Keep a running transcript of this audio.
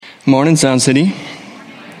Morning, Sound City.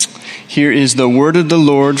 Here is the word of the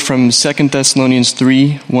Lord from 2 Thessalonians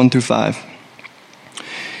 3, 1-5.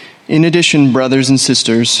 In addition, brothers and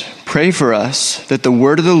sisters, pray for us that the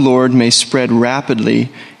word of the Lord may spread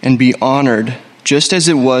rapidly and be honored, just as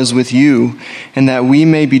it was with you, and that we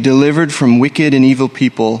may be delivered from wicked and evil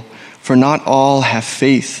people, for not all have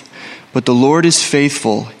faith. But the Lord is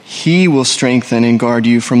faithful. He will strengthen and guard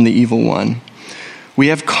you from the evil one. We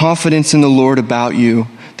have confidence in the Lord about you,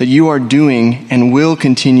 that you are doing and will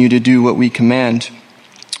continue to do what we command.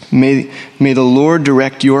 May the Lord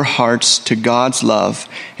direct your hearts to God's love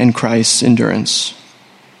and Christ's endurance.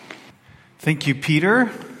 Thank you, Peter.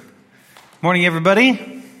 Morning,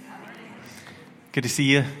 everybody. Good to see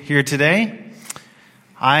you here today.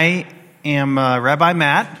 I am Rabbi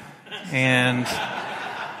Matt, and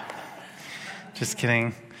just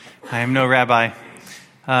kidding. I am no rabbi.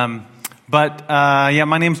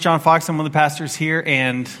 My name's John Fox. I'm one of the pastors here,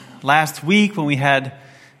 and last week when we had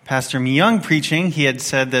Pastor Myung preaching, he had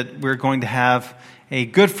said that we're going to have a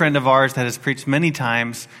good friend of ours that has preached many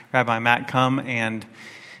times, Rabbi Matt, come and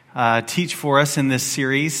teach for us in this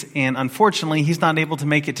series. And unfortunately, he's not able to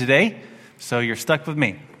make it today, so you're stuck with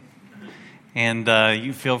me. And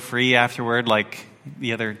you feel free afterward, like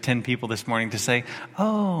the other 10 people this morning, to say,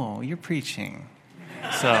 "Oh, you're preaching."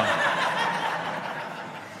 So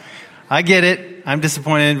I get it. I'm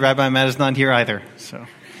disappointed. Rabbi Matt is not here either. So,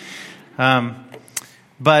 the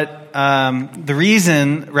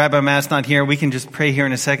reason Rabbi Matt's not here, we can just pray here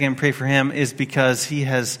in a second, pray for him, is because he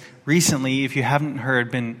has recently, if you haven't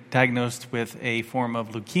heard, been diagnosed with a form of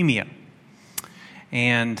leukemia.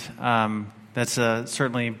 And that's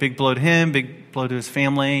certainly a big blow to him, big blow to his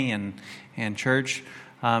family and church.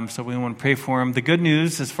 So we want to pray for him. The good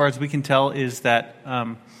news, as far as we can tell, is that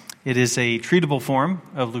it is a treatable form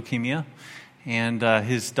of leukemia, and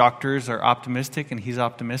his doctors are optimistic, and he's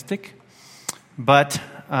optimistic. But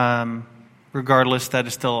regardless, that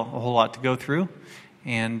is still a whole lot to go through,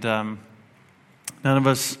 and none of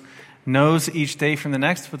us knows each day from the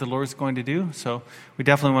next what the Lord is going to do. So we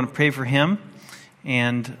definitely want to pray for him,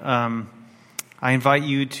 and I invite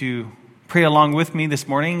you to pray along with me this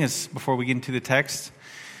morning before we get into the text,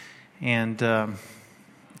 and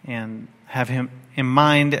have him in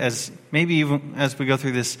mind as maybe even as we go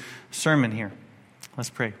through this sermon here. Let's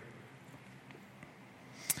pray.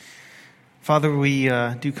 Father, we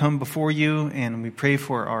do come before you and we pray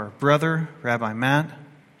for our brother, Rabbi Matt.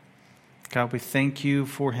 God, we thank you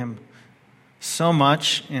for him so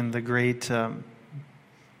much in the great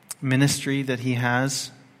ministry that he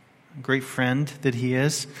has, a great friend that he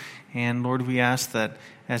is. And Lord, we ask that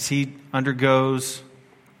as he undergoes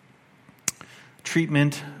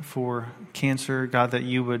treatment for cancer, God, that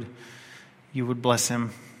you would bless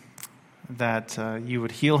him, that you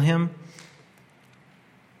would heal him,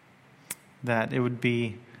 that it would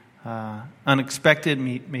be unexpected,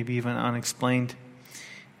 maybe even unexplained,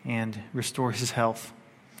 and restore his health.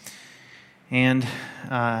 And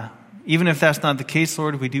even if that's not the case,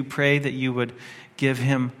 Lord, we do pray that you would give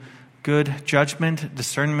him good judgment,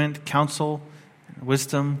 discernment, counsel,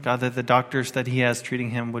 wisdom. God, that the doctors that he has treating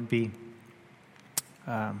him would be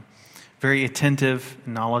very attentive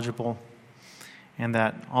and knowledgeable, and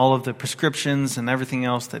that all of the prescriptions and everything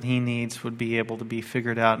else that he needs would be able to be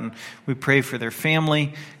figured out. And we pray for their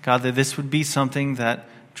family, God, that this would be something that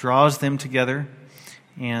draws them together,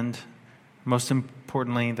 and most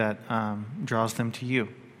importantly, that draws them to you.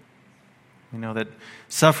 We know that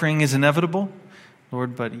suffering is inevitable,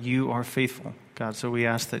 Lord, but you are faithful, God. So we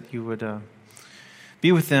ask that you would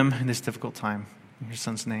be with them in this difficult time. In your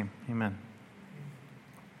Son's name, amen.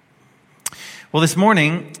 Well, this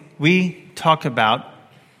morning, we talk about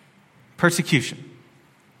persecution.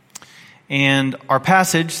 And our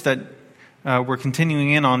passage that we're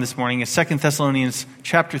continuing in on this morning is 2 Thessalonians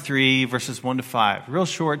chapter 3, verses 1-5. Real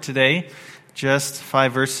short today, just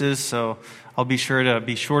 5 verses, so I'll be sure to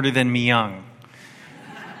be shorter than Myung,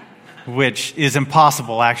 which is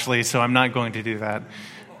impossible, actually, so I'm not going to do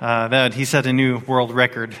that. He set a new world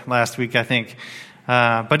record last week, I think.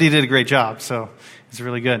 But he did a great job, so it's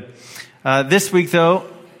really good. This week, though,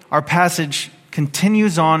 our passage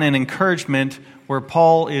continues on an encouragement where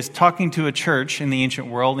Paul is talking to a church in the ancient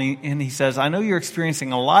world, and he says, I know you're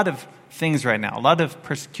experiencing a lot of things right now, a lot of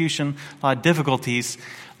persecution, a lot of difficulties.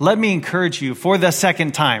 Let me encourage you for the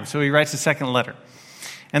second time. So he writes a second letter.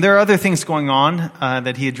 And there are other things going on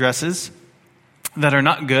that he addresses that are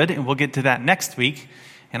not good, and we'll get to that next week.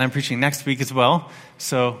 And I'm preaching next week as well,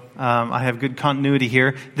 so I have good continuity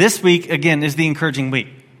here. This week, again, is the encouraging week.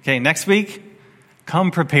 Okay, next week, come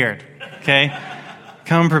prepared, okay?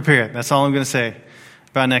 Come prepared. That's all I'm going to say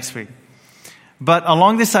about next week. But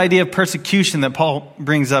along this idea of persecution that Paul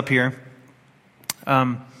brings up here,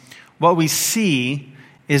 what we see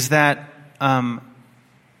is that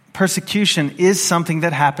persecution is something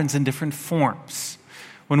that happens in different forms.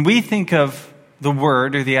 When we think of the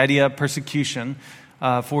word or the idea of persecution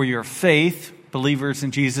for your faith, believers in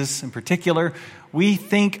Jesus in particular, we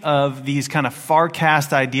think of these kind of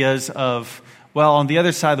far-cast ideas of, well, on the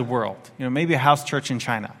other side of the world, maybe a house church in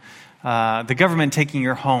China, the government taking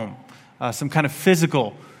your home, some kind of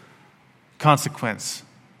physical consequence.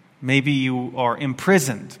 Maybe you are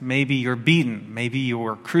imprisoned. Maybe you're beaten. Maybe you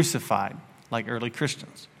were crucified, like early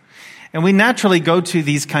Christians. And we naturally go to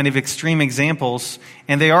these kind of extreme examples,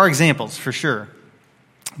 and they are examples for sure.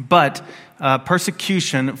 But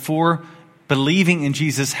persecution for believing in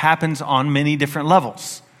Jesus happens on many different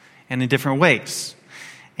levels and in different ways.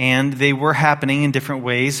 And they were happening in different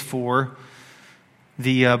ways for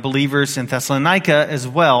the believers in Thessalonica as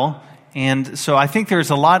well. And so I think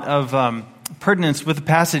there's a lot of pertinence with the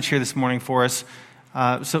passage here this morning for us.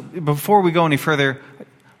 So before we go any further,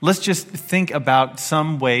 let's just think about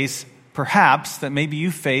some ways, perhaps, that maybe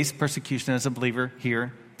you face persecution as a believer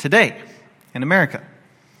here today in America.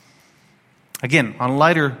 Again, on a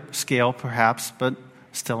lighter scale, perhaps, but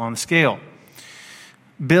still on the scale.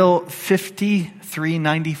 Bill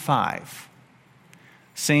 5395,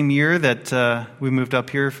 same year that we moved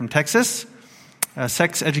up here from Texas, a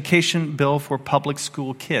sex education bill for public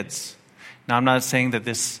school kids. Now, I'm not saying that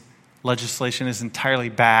this legislation is entirely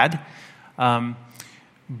bad,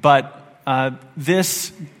 but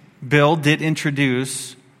this bill did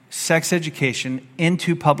introduce sex education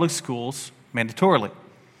into public schools mandatorily.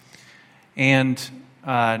 And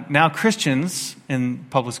now Christians in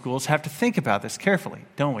public schools have to think about this carefully,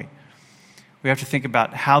 don't we? We have to think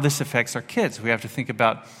about how this affects our kids. We have to think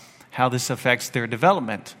about how this affects their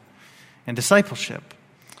development and discipleship.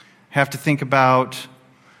 Have to think about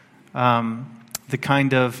the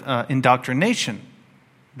kind of indoctrination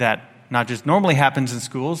that not just normally happens in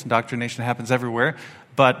schools, indoctrination happens everywhere,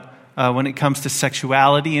 but when it comes to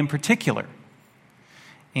sexuality in particular.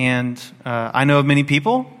 And I know of many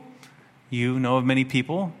people, you know of many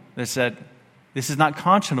people that said, this is not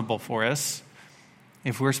conscionable for us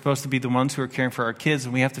if we're supposed to be the ones who are caring for our kids,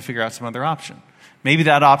 and we have to figure out some other option. Maybe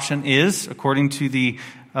that option is, according to the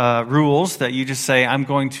rules, that you just say, I'm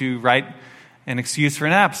going to write an excuse for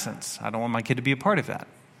an absence. I don't want my kid to be a part of that.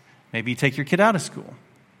 Maybe you take your kid out of school.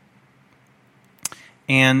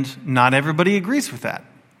 And not everybody agrees with that.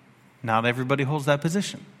 Not everybody holds that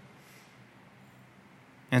position.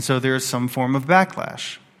 And so there's some form of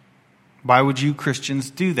backlash. Why would you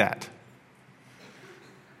Christians do that?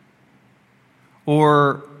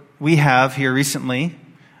 Or we have here recently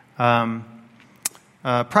Pride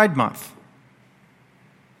Month.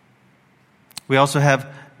 We also have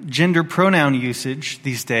gender pronoun usage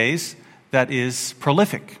these days that is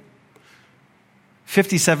prolific.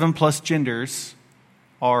 57 plus genders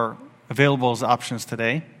are available as options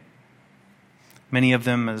today. Many of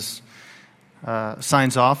them as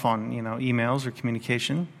signs off on emails or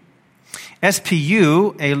communication.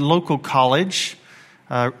 SPU, a local college,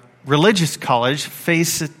 religious college,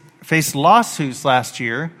 faced lawsuits last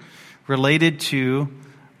year related to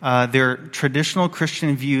their traditional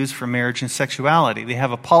Christian views for marriage and sexuality. They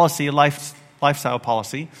have a policy, a lifestyle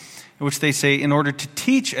policy, in which they say in order to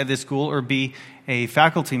teach at this school or be a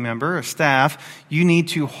faculty member or staff, you need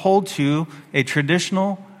to hold to a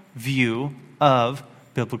traditional view of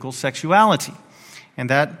biblical sexuality. And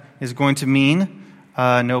that is going to mean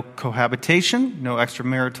no cohabitation, no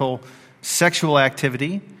extramarital sexual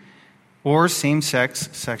activity, or same-sex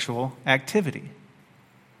sexual activity.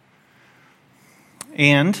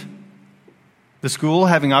 And the school,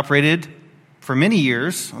 having operated for many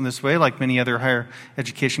years on this way, like many other higher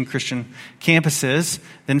education Christian campuses,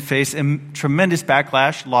 then faced a tremendous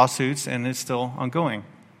backlash, lawsuits, and it's still ongoing.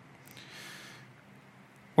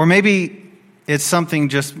 Or maybe it's something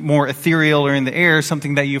just more ethereal or in the air,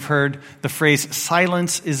 something that you've heard, the phrase,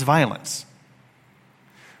 silence is violence.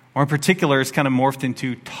 Or in particular, it's kind of morphed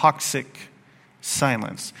into toxic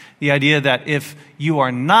silence. The idea that if you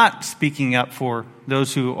are not speaking up for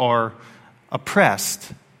those who are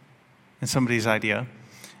oppressed, in somebody's idea,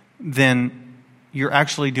 then you're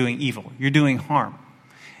actually doing evil. You're doing harm.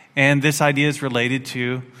 And this idea is related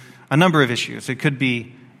to a number of issues. It could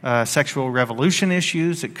be sexual revolution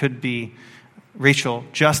issues. It could be racial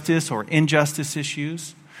justice or injustice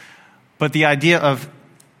issues. But the idea of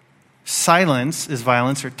silence is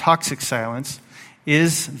violence, or toxic silence,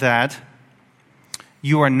 is that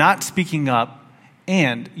you are not speaking up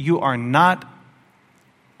and you are not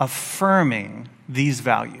affirming these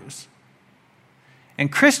values.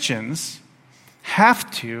 And Christians have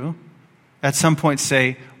to, at some point,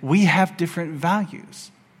 say, we have different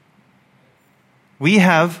values. We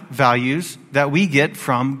have values that we get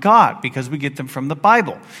from God because we get them from the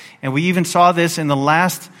Bible. And we even saw this in the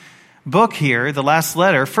last book here, the last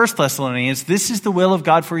letter, 1 Thessalonians. This is the will of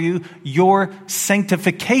God for you, your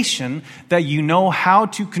sanctification, that you know how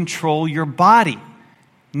to control your body,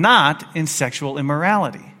 not in sexual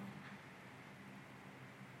immorality.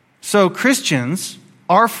 So Christians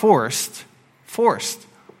are forced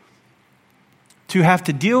to have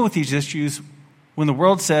to deal with these issues when the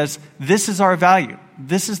world says, this is our value,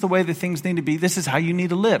 this is the way that things need to be, this is how you need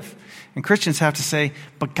to live. And Christians have to say,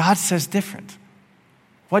 but God says different.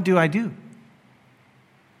 What do I do?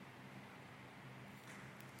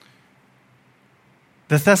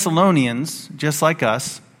 The Thessalonians, just like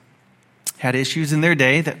us, had issues in their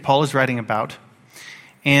day that Paul is writing about.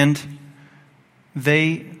 And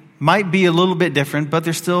they might be a little bit different, but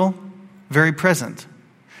they're still very present.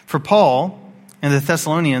 For Paul and the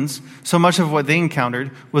Thessalonians, so much of what they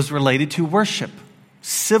encountered was related to worship,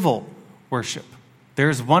 civil worship. There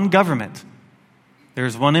is one government. There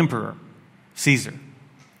is one emperor, Caesar.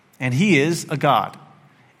 And he is a god.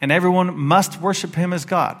 And everyone must worship him as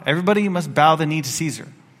God. Everybody must bow the knee to Caesar.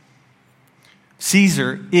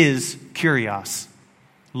 Caesar is Kyrios,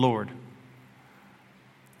 Lord.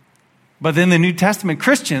 But then the New Testament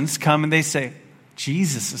Christians come and they say,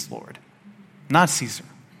 Jesus is Lord, not Caesar.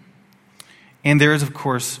 And there is, of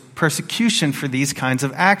course, persecution for these kinds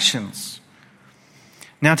of actions.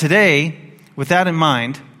 Now today, with that in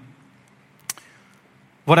mind,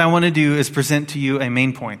 what I want to do is present to you a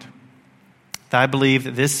main point that I believe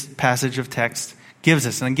that this passage of text gives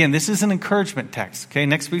us. And again, this is an encouragement text. Okay,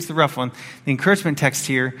 next week's the rough one. The encouragement text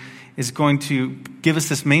here is going to give us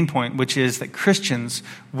this main point, which is that Christians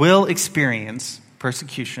will experience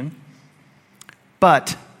persecution,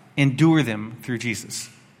 but endure them through Jesus.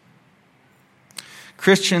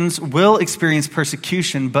 Christians will experience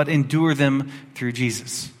persecution, but endure them through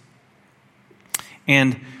Jesus.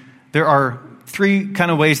 And there are three kind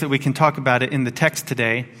of ways that we can talk about it in the text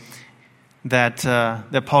today that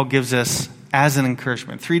Paul gives us as an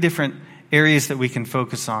encouragement. Three different areas that we can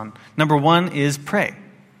focus on. Number one is pray.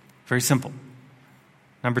 Very simple.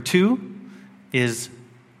 Number two is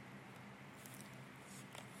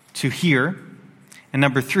to hear. And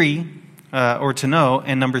number three, or to know.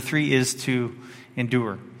 And number three is to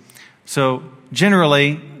endure. So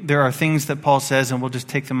generally, there are things that Paul says, and we'll just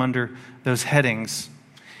take them under those headings.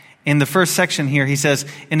 In the first section here, he says,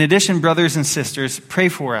 in addition, brothers and sisters, pray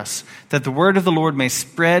for us, that the word of the Lord may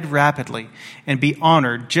spread rapidly and be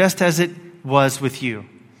honored, just as it was with you,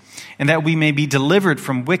 and that we may be delivered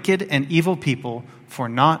from wicked and evil people, for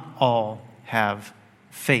not all have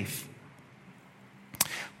faith.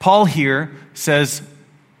 Paul here says,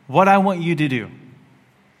 what I want you to do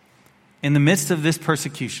in the midst of this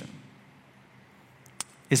persecution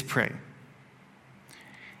is pray.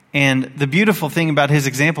 And the beautiful thing about his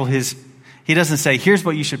example is he doesn't say, here's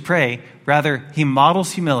what you should pray. Rather, he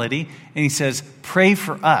models humility and he says, pray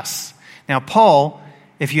for us. Now, Paul,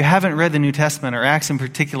 if you haven't read the New Testament or Acts in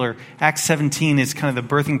particular, Acts 17 is kind of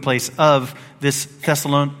the birthing place of this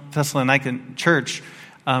Thessalonican church.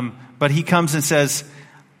 But he comes and says,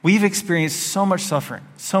 we've experienced so much suffering,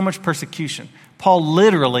 so much persecution. Paul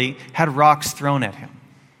literally had rocks thrown at him.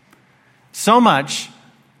 So much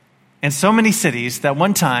in so many cities that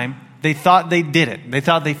one time they thought they did it. They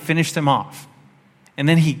thought they finished him off. And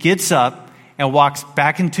then he gets up and walks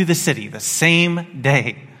back into the city the same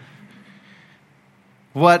day.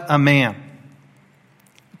 What a man.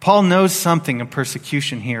 Paul knows something of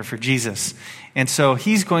persecution here for Jesus. And so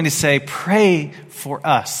he's going to say, pray for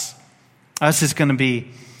us. Us is going to be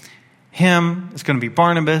him. It's going to be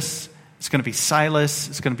Barnabas. It's going to be Silas.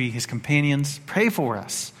 It's going to be his companions. Pray for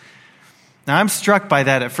us. Now, I'm struck by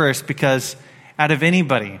that at first because out of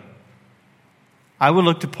anybody, I would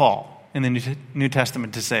look to Paul in the New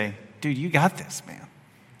Testament to say, dude, you got this, man.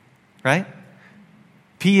 Right?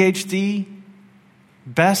 PhD,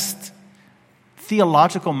 best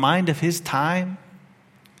theological mind of his time.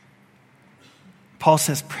 Paul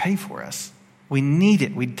says, pray for us. We need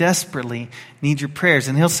it. We desperately need your prayers.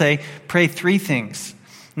 And he'll say, pray three things.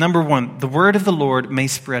 Number one, the word of the Lord may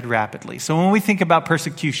spread rapidly. So when we think about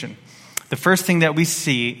persecution, the first thing that we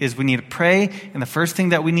see is we need to pray, and the first thing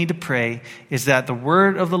that we need to pray is that the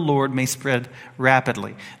word of the Lord may spread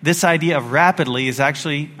rapidly. This idea of rapidly is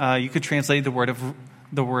actually, you could translate the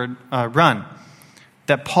word run.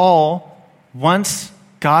 That Paul wants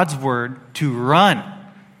God's word to run,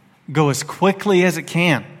 go as quickly as it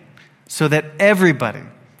can, so that everybody,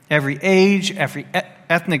 every age, every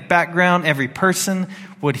ethnic background, every person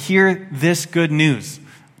would hear this good news.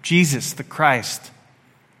 Jesus, the Christ,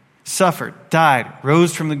 suffered, died,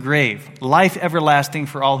 rose from the grave, life everlasting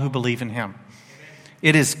for all who believe in him.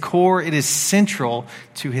 It is core, it is central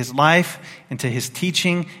to his life and to his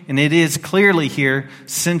teaching, and it is clearly here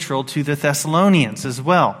central to the Thessalonians as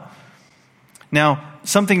well. Now,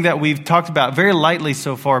 something that we've talked about very lightly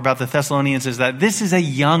so far about the Thessalonians is that this is a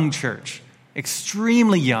young church,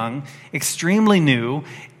 extremely young, extremely new,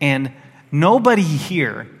 and nobody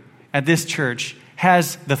here at this church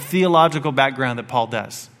has the theological background that Paul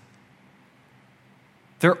does.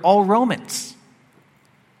 They're all Romans.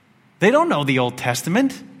 They don't know the Old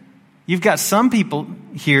Testament. You've got some people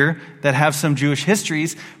here that have some Jewish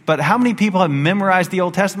histories, but how many people have memorized the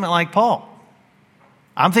Old Testament like Paul?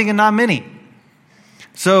 I'm thinking not many.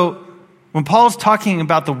 So when Paul's talking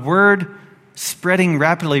about the word spreading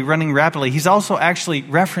rapidly, running rapidly, he's also actually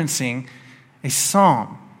referencing a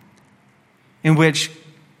psalm in which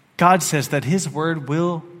God says that his word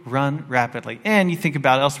will run rapidly. And you think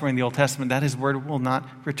about elsewhere in the Old Testament that his word will not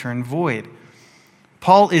return void.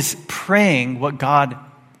 Paul is praying what God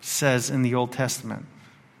says in the Old Testament.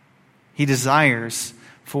 He desires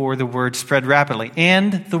for the word spread rapidly,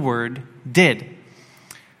 and the word did.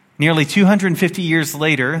 Nearly 250 years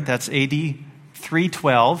later, that's AD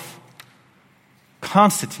 312,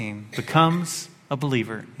 Constantine becomes a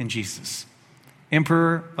believer in Jesus,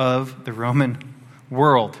 emperor of the Roman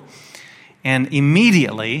world. And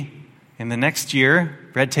immediately, in the next year,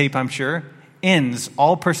 red tape I'm sure, ends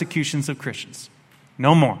all persecutions of Christians.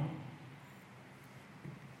 No more.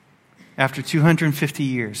 After 250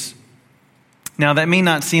 years. Now, that may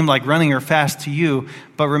not seem like running or fast to you,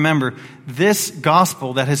 but remember, this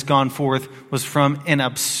gospel that has gone forth was from an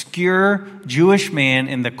obscure Jewish man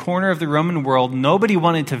in the corner of the Roman world nobody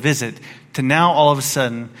wanted to visit, to now all of a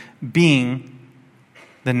sudden being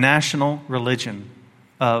the national religion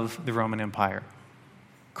of the Roman Empire.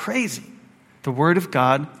 Crazy. The word of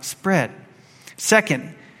God spread.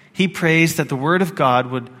 Second, he prays that the word of God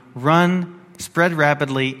would run, spread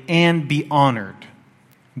rapidly, and be honored.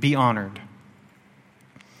 Be honored.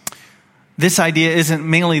 This idea isn't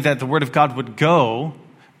mainly that the word of God would go,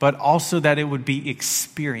 but also that it would be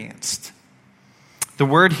experienced. The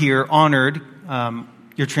word here, honored,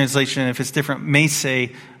 your translation, if it's different, may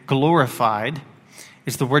say glorified,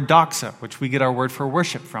 is the word doxa, which we get our word for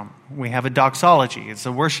worship from. We have a doxology. It's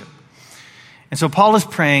a worship. And so Paul is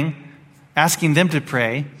praying, asking them to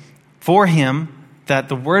pray for him that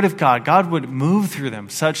the word of God would move through them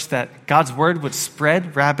such that God's word would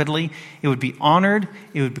spread rapidly, it would be honored,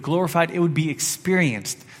 it would be glorified, it would be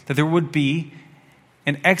experienced, that there would be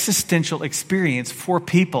an existential experience for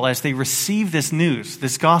people as they receive this news,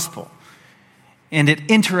 this gospel. And it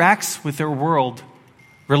interacts with their world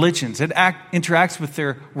religions. It interacts with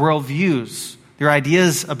their worldviews, their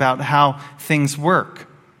ideas about how things work.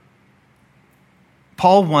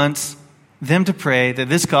 Paul wants them to pray that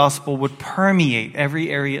this gospel would permeate every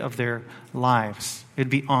area of their lives. It'd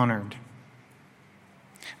be honored.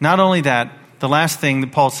 Not only that, the last thing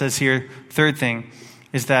that Paul says here, third thing,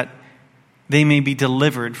 is that they may be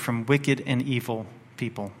delivered from wicked and evil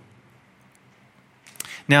people.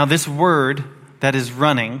 Now, this word that is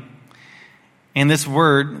running and this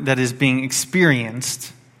word that is being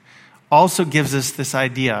experienced also gives us this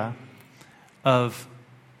idea of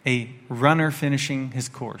a runner finishing his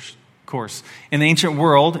course. In the ancient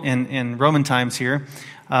world, in Roman times here,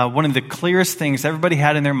 one of the clearest things everybody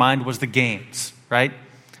had in their mind was the games, right?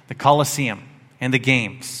 The Colosseum and the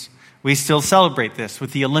games. We still celebrate this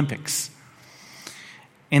with the Olympics.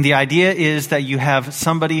 And the idea is that you have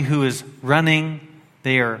somebody who is running,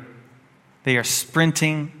 they are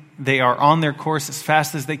sprinting, they are on their course as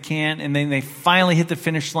fast as they can, and then they finally hit the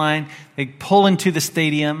finish line, they pull into the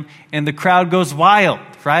stadium, and the crowd goes wild,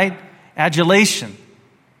 right? Adulation.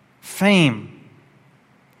 Fame.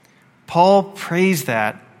 Paul prays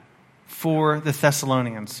that for the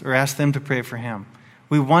Thessalonians, or asked them to pray for him.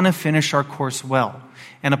 We want to finish our course well.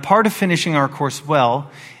 And a part of finishing our course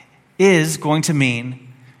well is going to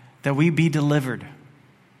mean that we be delivered.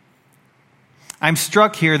 I'm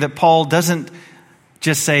struck here that Paul doesn't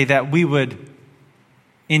just say that we would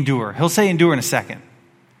endure. He'll say endure in a second.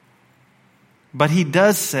 But he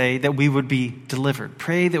does say that we would be delivered.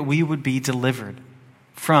 Pray that we would be delivered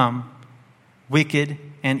from wicked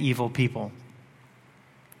and evil people.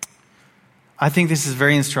 I think this is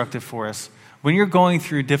very instructive for us. When you're going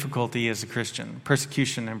through difficulty as a Christian,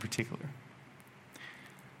 persecution in particular,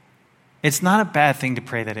 it's not a bad thing to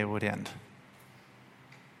pray that it would end.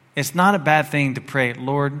 It's not a bad thing to pray,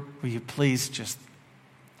 Lord, will you please just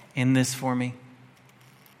end this for me?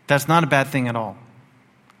 That's not a bad thing at all.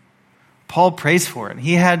 Paul prays for it.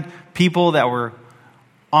 He had people that were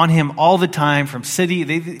on him all the time from city.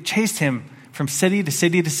 They chased him from city to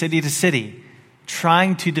city to city to city,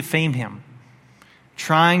 trying to defame him,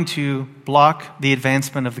 trying to block the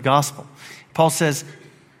advancement of the gospel. Paul says,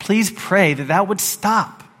 please pray that that would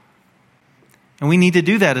stop. And we need to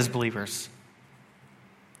do that as believers.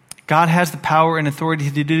 God has the power and authority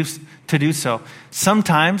to do so.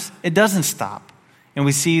 Sometimes it doesn't stop. And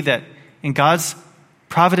we see that in God's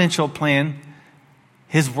providential plan,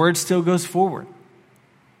 his word still goes forward.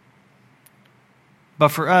 But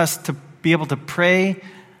for us to be able to pray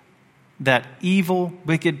that evil,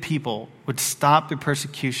 wicked people would stop their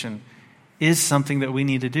persecution is something that we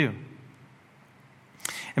need to do.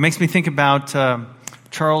 It makes me think about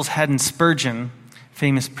Charles Haddon Spurgeon,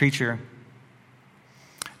 famous preacher,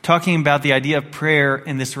 talking about the idea of prayer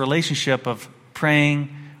in this relationship of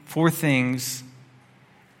praying for things,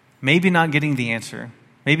 maybe not getting the answer,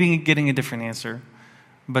 maybe getting a different answer,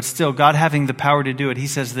 but still God having the power to do it. He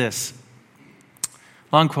says this,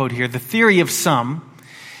 long quote here, "The theory of some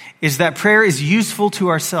is that prayer is useful to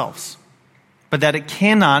ourselves, but that it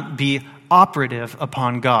cannot be operative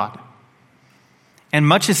upon God. And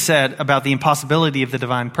much is said about the impossibility of the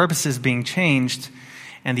divine purposes being changed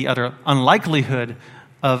and the utter unlikelihood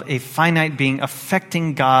of a finite being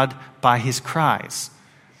affecting God by his cries.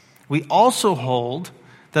 We also hold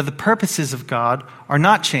that the purposes of God are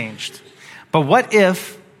not changed. But what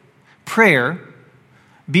if prayer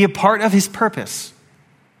be a part of his purpose?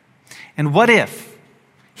 And what if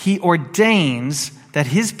he ordains that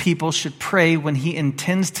his people should pray when he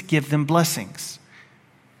intends to give them blessings?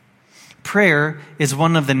 Prayer is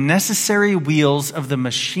one of the necessary wheels of the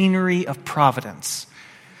machinery of providence.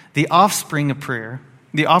 The offering of prayer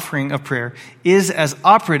is as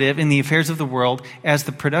operative in the affairs of the world as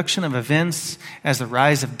the production of events, as the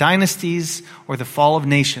rise of dynasties or the fall of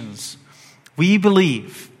nations. We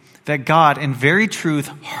believe that God in very truth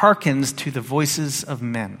hearkens to the voices of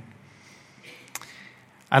men."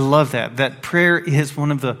 I love that prayer is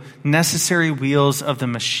one of the necessary wheels of the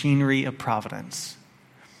machinery of providence.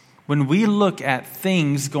 When we look at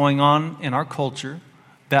things going on in our culture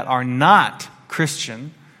that are not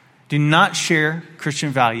Christian, do not share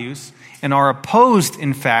Christian values, and are opposed,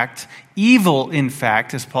 in fact, evil, in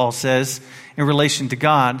fact, as Paul says, in relation to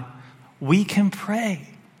God, we can pray.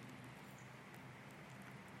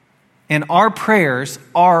 And our prayers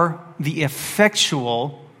are the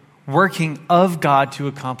effectual working of God to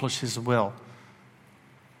accomplish his will.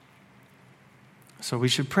 So we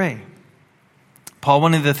should pray. Paul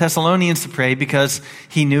wanted the Thessalonians to pray because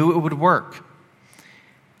he knew it would work.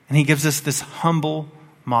 And he gives us this humble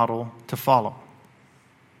model to follow.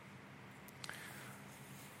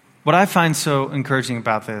 What I find so encouraging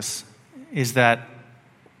about this is that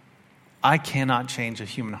I cannot change a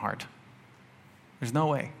human heart. There's no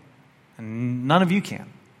way. And none of you can.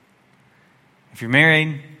 If you're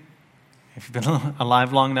married, if you've been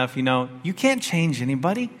alive long enough, you know, you can't change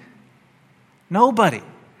anybody. Nobody.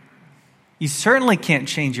 You certainly can't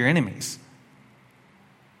change your enemies.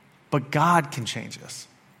 But God can change us.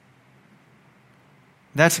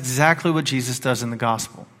 That's exactly what Jesus does in the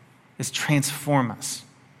gospel, is transform us.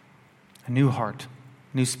 A new heart,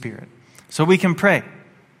 new spirit. So we can pray.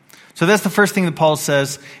 So that's the first thing that Paul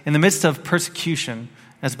says. In the midst of persecution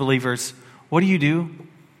as believers, what do?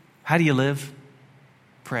 How do you live?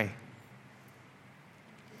 Pray.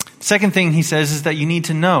 Second thing he says is that you need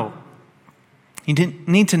to know. You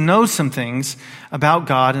need to know some things about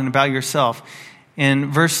God and about yourself.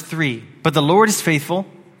 In verse 3, "But the Lord is faithful.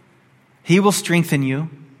 He will strengthen you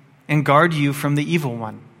and guard you from the evil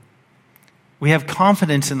one. We have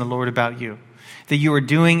confidence in the Lord about you, that you are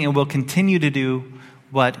doing and will continue to do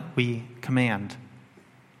what we command."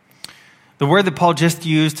 The word that Paul just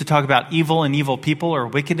used to talk about evil and evil people, or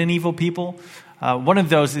wicked and evil people, one of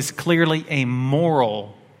those is clearly a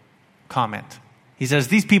moral comment. He says,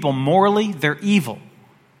 these people morally, they're evil.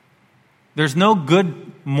 There's no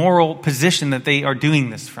good moral position that they are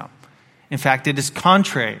doing this from. In fact, it is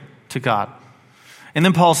contrary to God. And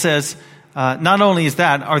then Paul says, not only is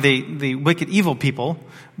that, are they the wicked evil people,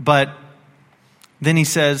 but then he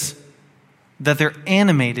says that they're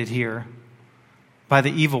animated here by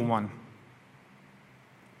the evil one.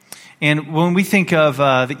 And when we think of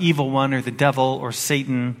the evil one or the devil or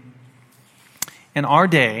Satan, in our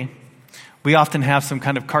day, we often have some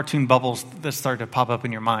kind of cartoon bubbles that start to pop up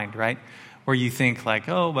in your mind, right? Where you think like,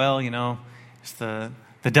 oh, well, you know, it's the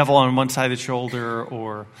devil on one side of the shoulder,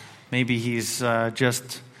 or maybe he's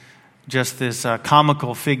just this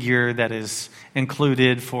comical figure that is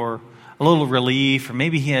included for a little relief, or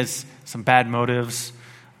maybe he has some bad motives.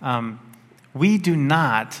 We do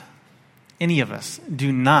not any of us,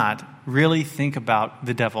 do not really think about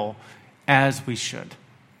the devil as we should.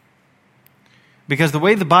 Because the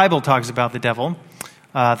way the Bible talks about the devil,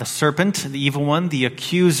 the serpent, the evil one, the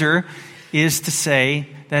accuser, is to say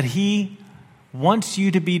that he wants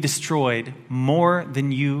you to be destroyed more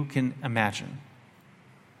than you can imagine.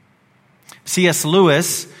 C.S.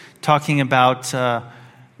 Lewis, talking about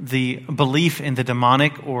the belief in the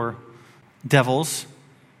demonic or devils,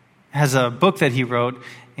 has a book that he wrote,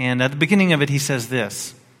 and at the beginning of it he says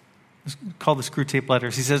this. It's called the Screw Tape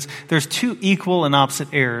Letters. He says, "There's two equal and opposite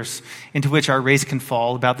errors into which our race can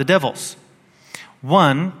fall about the devils.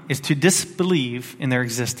 One is to disbelieve in their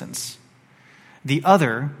existence. The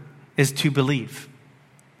other is to believe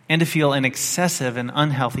and to feel an excessive and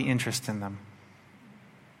unhealthy interest in them."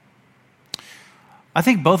 I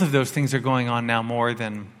think both of those things are going on now more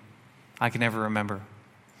than I can ever remember.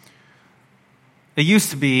 It used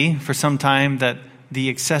to be for some time that the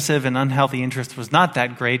excessive and unhealthy interest was not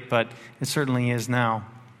that great, but it certainly is now.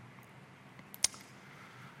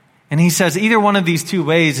 And he says either one of these two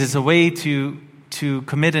ways is a way to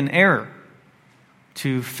commit an error,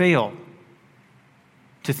 to fail,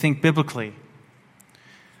 to think biblically.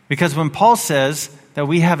 Because when Paul says that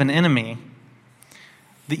we have an enemy,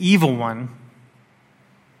 the evil one,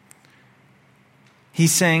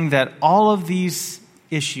 he's saying that all of these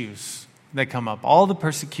issues that come up, all the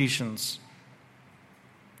persecutions,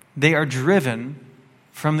 they are driven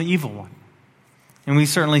from the evil one. And we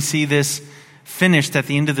certainly see this finished at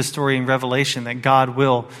the end of the story in Revelation, that God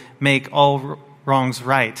will make all wrongs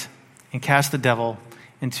right and cast the devil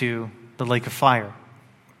into the lake of fire.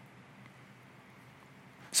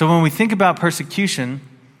 So when we think about persecution,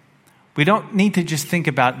 we don't need to just think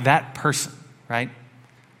about that person, right?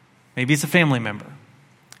 Maybe it's a family member.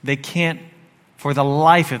 They can't, for the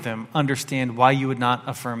life of them, understand why you would not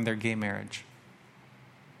affirm their gay marriage.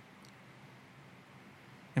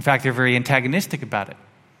 In fact, they're very antagonistic about it,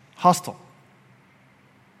 hostile.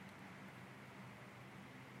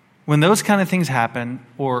 When those kind of things happen,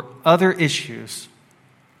 or other issues,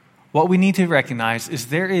 what we need to recognize is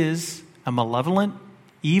there is a malevolent,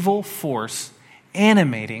 evil force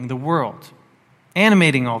animating the world,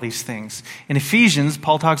 animating all these things. In Ephesians,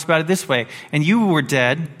 Paul talks about it this way: "And you were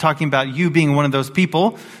dead," talking about you being one of those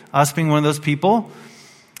people, us being one of those people.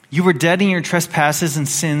 "You were dead in your trespasses and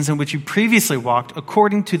sins in which you previously walked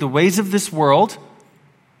according to the ways of this world,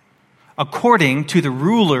 according to the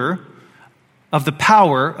ruler of the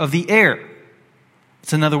power of the air."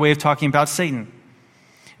 It's another way of talking about Satan.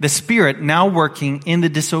 "The spirit now working in the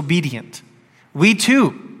disobedient. We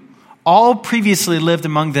too all previously lived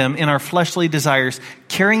among them in our fleshly desires,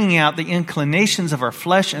 carrying out the inclinations of our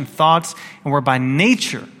flesh and thoughts, and were by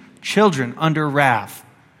nature children under wrath,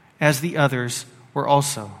 as the others were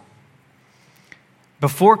also."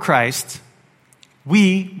 Before Christ,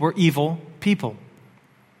 we were evil people.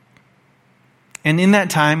 And in that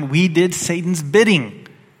time, we did Satan's bidding.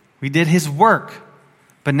 We did his work.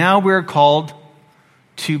 But now we're called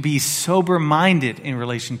to be sober-minded in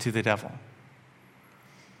relation to the devil.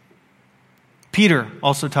 Peter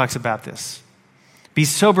also talks about this. "Be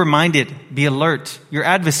sober-minded, be alert. Your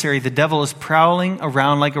adversary, the devil, is prowling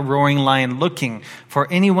around like a roaring lion, looking for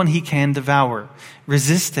anyone he can devour.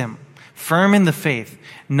 Resist him, firm in the faith,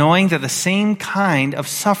 knowing that the same kind of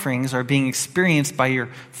sufferings are being experienced by your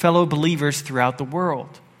fellow believers throughout the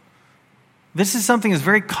world." This is something that's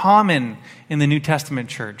very common in the New Testament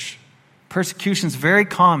church. Persecution is very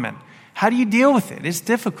common. How do you deal with it? It's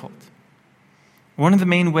difficult. One of the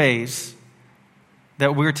main ways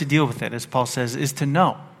that we're to deal with it, as Paul says, is to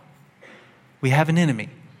know we have an enemy.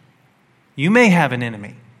 You may have an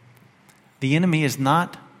enemy. The enemy is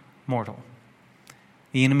not mortal.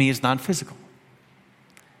 The enemy is not physical.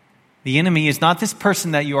 The enemy is not this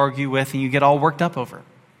person that you argue with and you get all worked up over.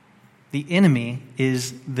 The enemy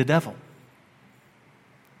is the devil.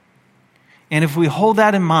 And if we hold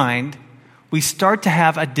that in mind, we start to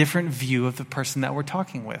have a different view of the person that we're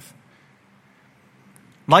talking with.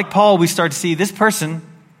 Like Paul, we start to see this person,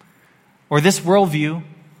 or this worldview,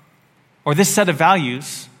 or this set of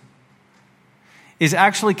values is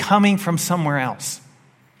actually coming from somewhere else.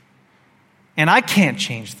 And I can't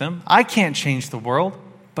change them. I can't change the world,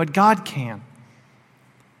 but God can.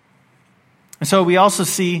 And so we also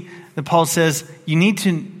see that Paul says you need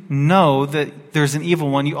to know that there's an evil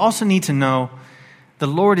one. You also need to know the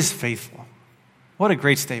Lord is faithful. What a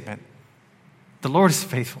great statement. The Lord is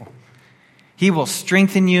faithful. He will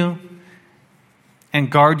strengthen you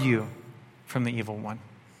and guard you from the evil one.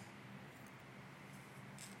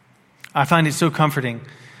 I find it so comforting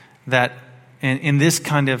that in this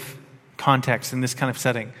kind of context, in this kind of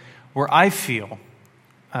setting, where I feel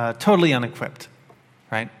totally unequipped,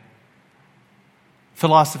 right?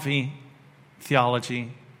 Philosophy,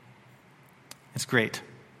 theology, it's great.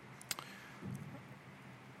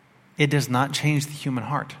 It does not change the human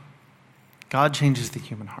heart. God changes the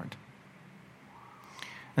human heart.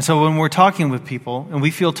 And so when we're talking with people and we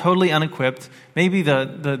feel totally unequipped, maybe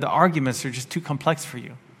the arguments are just too complex for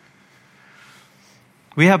you.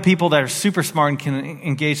 We have people that are super smart and can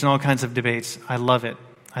engage in all kinds of debates. I love it.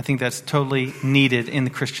 I think that's totally needed in the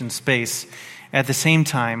Christian space. At the same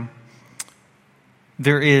time,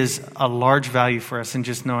 there is a large value for us in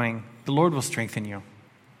just knowing the Lord will strengthen you.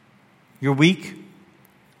 You're weak.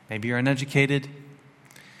 Maybe you're uneducated.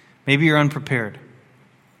 Maybe you're unprepared.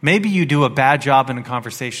 Maybe you do a bad job in a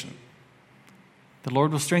conversation. The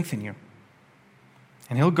Lord will strengthen you.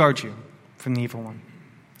 And He'll guard you from the evil one.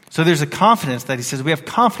 So there's a confidence that He says, we have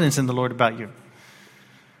confidence in the Lord about you.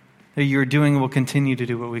 That you're doing and will continue to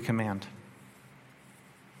do what we command.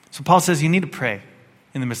 So Paul says you need to pray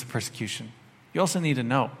in the midst of persecution. You also need to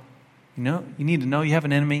know. You need to know you have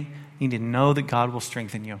an enemy. You need to know that God will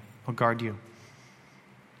strengthen you. Will guard you.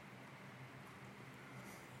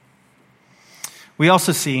 We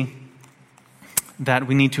also see that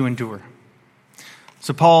we need to endure.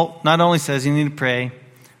 So Paul not only says you need to pray,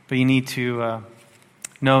 but you need to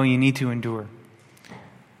know you need to endure.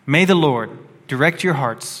 May the Lord direct your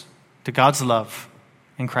hearts to God's love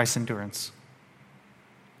and Christ's endurance.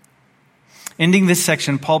 Ending this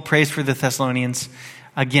section, Paul prays for the Thessalonians.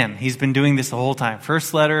 Again, he's been doing this the whole time.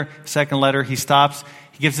 First letter, second letter, he stops.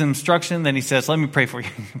 He gives them instruction, then he says, let me pray for you.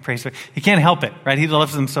 He can't help it, right? He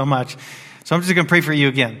loves them so much. So I'm just going to pray for you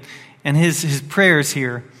again. And his prayers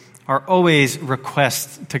here are always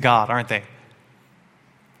requests to God, aren't they?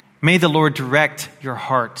 May the Lord direct your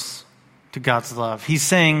hearts to God's love. He's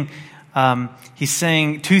saying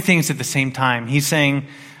two things at the same time. He's saying,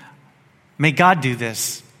 may God do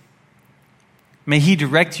this. May He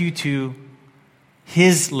direct you to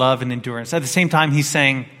His love and endurance. At the same time, he's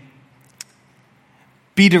saying,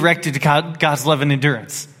 be directed to God's love and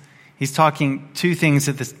endurance. He's talking two things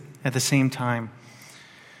at the same time.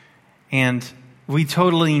 And we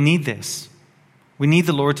totally need this. We need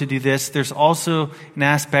the Lord to do this. There's also an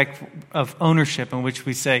aspect of ownership in which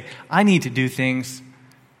we say, I need to do things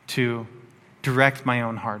to direct my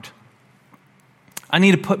own heart. I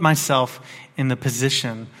need to put myself in the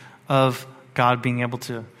position of God being able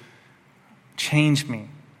to change me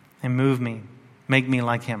and move me, make me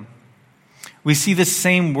like Him. We see the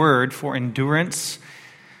same word for endurance,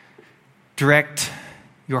 direct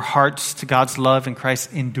your hearts to God's love and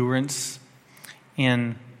Christ's endurance,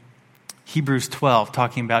 in Hebrews 12,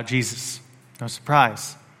 talking about Jesus. No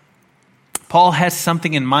surprise. Paul has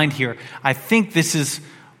something in mind here. I think this is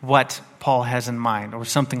what Paul has in mind, or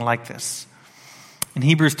something like this. In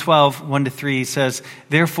Hebrews 12, 1-3, he says,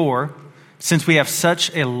 therefore, since we have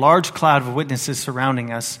such a large cloud of witnesses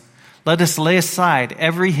surrounding us, let us lay aside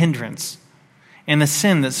every hindrance and the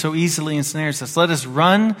sin that so easily ensnares us. Let us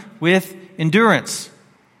run with endurance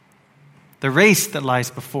the race that lies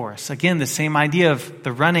before us. Again, the same idea of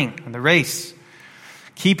the running and the race.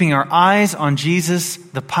 Keeping our eyes on Jesus,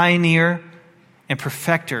 the pioneer and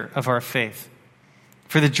perfecter of our faith.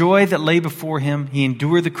 For the joy that lay before Him, He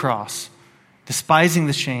endured the cross, despising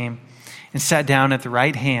the shame, and sat down at the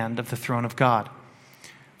right hand of the throne of God.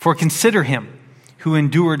 For consider Him who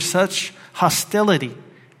endured such hostility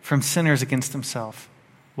from sinners against Himself.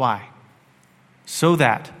 Why? So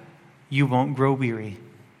that you won't grow weary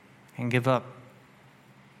and give up.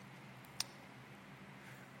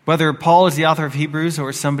 Whether Paul is the author of Hebrews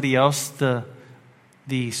or somebody else,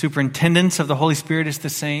 the superintendence of the Holy Spirit is the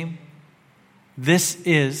same. This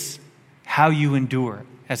is how you endure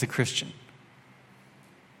as a Christian.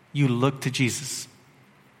 You look to Jesus.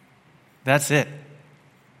 That's it.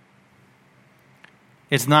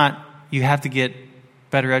 It's not you have to get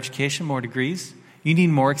better education, more degrees. You need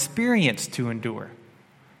more experience to endure.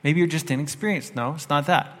 Maybe you're just inexperienced. No, it's not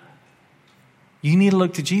that. You need to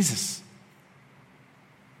look to Jesus.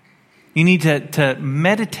 You need to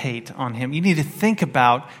meditate on Him. You need to think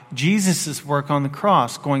about Jesus' work on the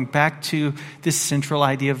cross, going back to this central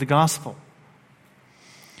idea of the gospel.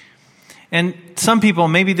 And some people,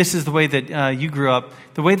 maybe this is the way that you grew up.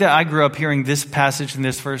 The way that I grew up hearing this passage in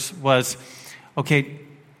this verse was, okay,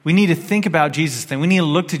 we need to think about Jesus then. We need to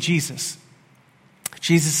look to Jesus.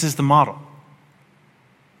 Jesus is the model.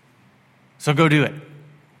 So go do it.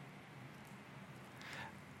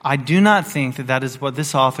 I do not think that that is what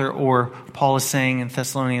this author or Paul is saying in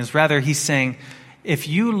Thessalonians. Rather, he's saying, if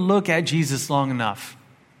you look at Jesus long enough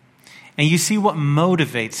and you see what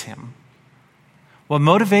motivates Him, what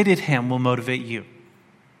motivated Him will motivate you.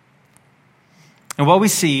 And what we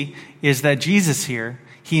see is that Jesus here,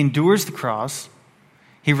 he endures the cross,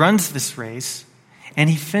 he runs this race, and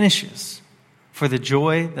he finishes for the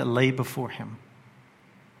joy that lay before him.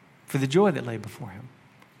 For the joy that lay before him.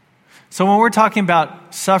 So when we're talking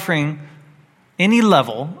about suffering any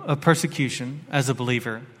level of persecution as a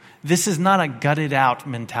believer, this is not a gutted out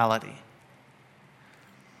mentality.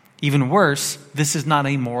 Even worse, this is not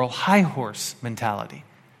a moral high horse mentality.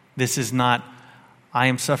 This is not, I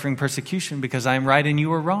am suffering persecution because I am right and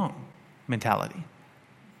you are wrong mentality.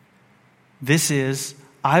 This is,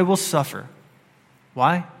 I will suffer.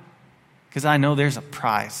 Why? Because I know there's a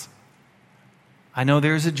prize. I know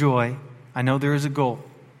there is a joy. I know there is a goal.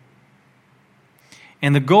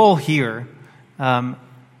 And the goal here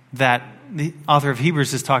that the author of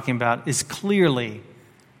Hebrews is talking about is clearly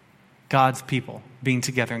God's people being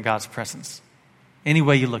together in God's presence. Any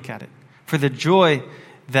way you look at it. For the joy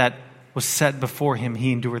that was set before him,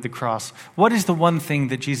 he endured the cross. What is the one thing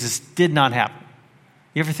that Jesus did not have?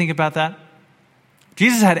 You ever think about that?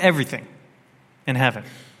 Jesus had everything in heaven.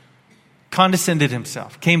 Condescended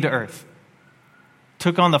himself, came to earth.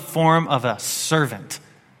 Took on the form of a servant,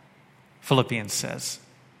 Philippians says.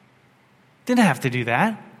 Didn't have to do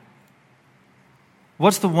that.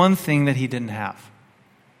 What's the one thing that he didn't have?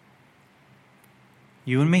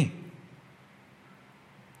 You and me.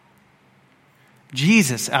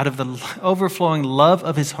 Jesus, out of the overflowing love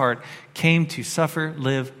of his heart, came to suffer,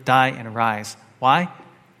 live, die, and rise. Why?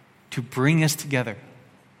 To bring us together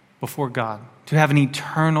before God, to have an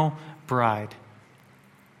eternal bride.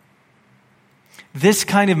 This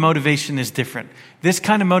kind of motivation is different. This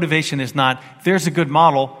kind of motivation is not, there's a good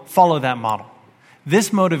model, follow that model.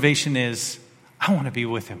 This motivation is, I want to be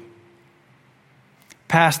with him.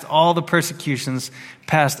 Past all the persecutions,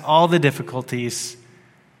 past all the difficulties,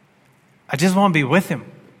 I just want to be with him.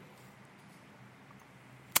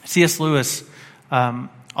 C.S. Lewis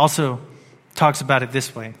also talks about it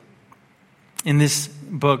this way. In this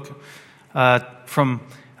book, kind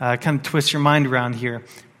of twist your mind around here,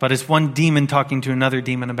 but it's one demon talking to another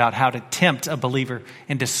demon about how to tempt a believer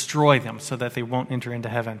and destroy them so that they won't enter into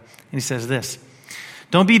heaven. And he says this,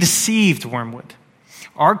 "Don't be deceived, Wormwood.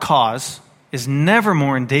 Our cause is never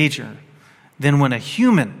more in danger than when a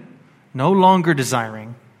human, no longer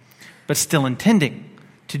desiring, but still intending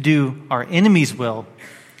to do our enemy's will,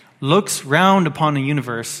 looks round upon a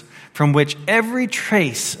universe from which every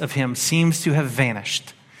trace of him seems to have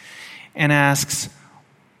vanished, and asks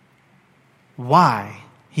why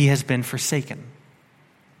he has been forsaken.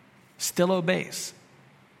 Still obeys.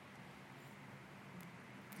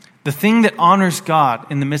 The thing that honors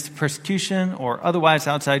God in the midst of persecution or otherwise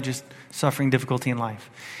outside just suffering difficulty in life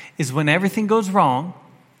is when everything goes wrong,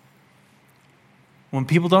 when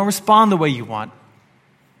people don't respond the way you want,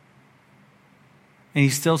 and you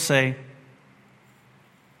still say,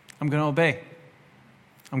 I'm going to obey.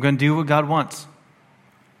 I'm going to do what God wants.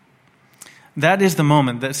 That is the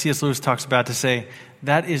moment that C.S. Lewis talks about to say,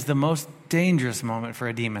 that is the most dangerous moment for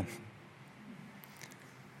a demon.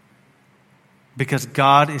 Because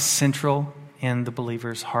God is central in the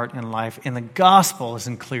believer's heart and life, and the gospel is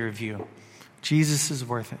in clear view. Jesus is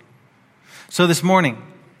worth it. So this morning,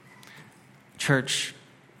 church,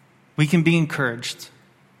 we can be encouraged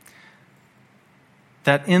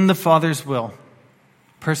that in the Father's will,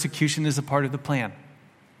 persecution is a part of the plan.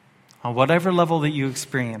 On whatever level that you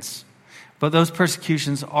experience. But those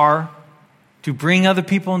persecutions are to bring other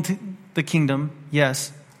people into the kingdom,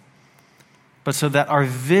 yes, but so that our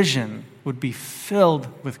vision would be filled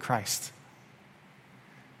with Christ.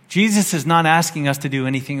 Jesus is not asking us to do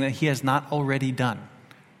anything that he has not already done.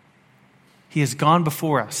 He has gone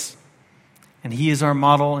before us, and he is our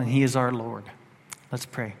model, and he is our Lord. Let's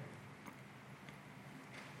pray.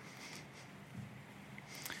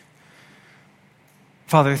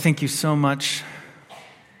 Father, thank you so much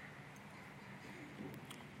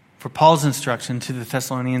for Paul's instruction to the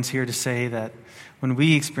Thessalonians here to say that when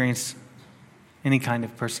we experience any kind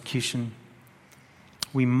of persecution,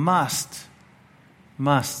 we must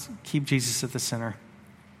keep Jesus at the center.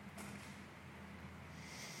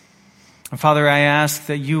 And Father, I ask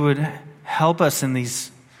that you would help us in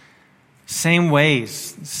these same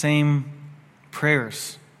ways, same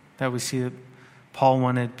prayers that we see that Paul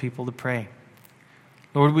wanted people to pray.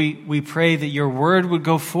 Lord, we pray that your word would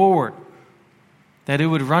go forward, that it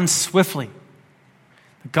would run swiftly.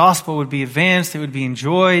 The gospel would be advanced, it would be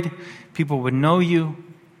enjoyed, people would know you.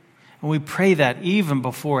 And we pray that even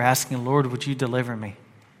before asking, Lord, would you deliver me?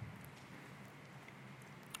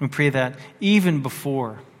 We pray that even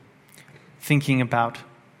before thinking about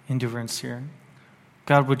endurance here.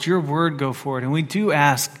 God, would your word go forward? And we do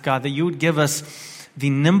ask, God, that you would give us the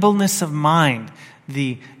nimbleness of mind,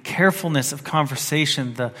 the carefulness of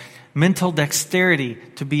conversation, the mental dexterity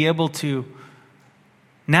to be able to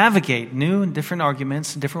navigate new and different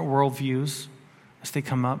arguments, different worldviews as they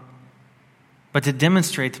come up, but to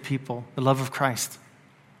demonstrate to people the love of Christ.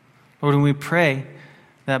 Lord, and we pray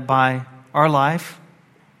that by our life,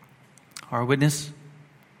 our witness,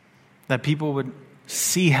 that people would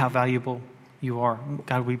see how valuable you are.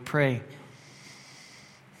 God, we pray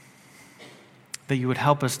that you would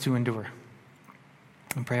help us to endure.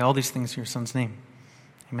 And pray all these things in your Son's name.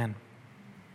 Amen.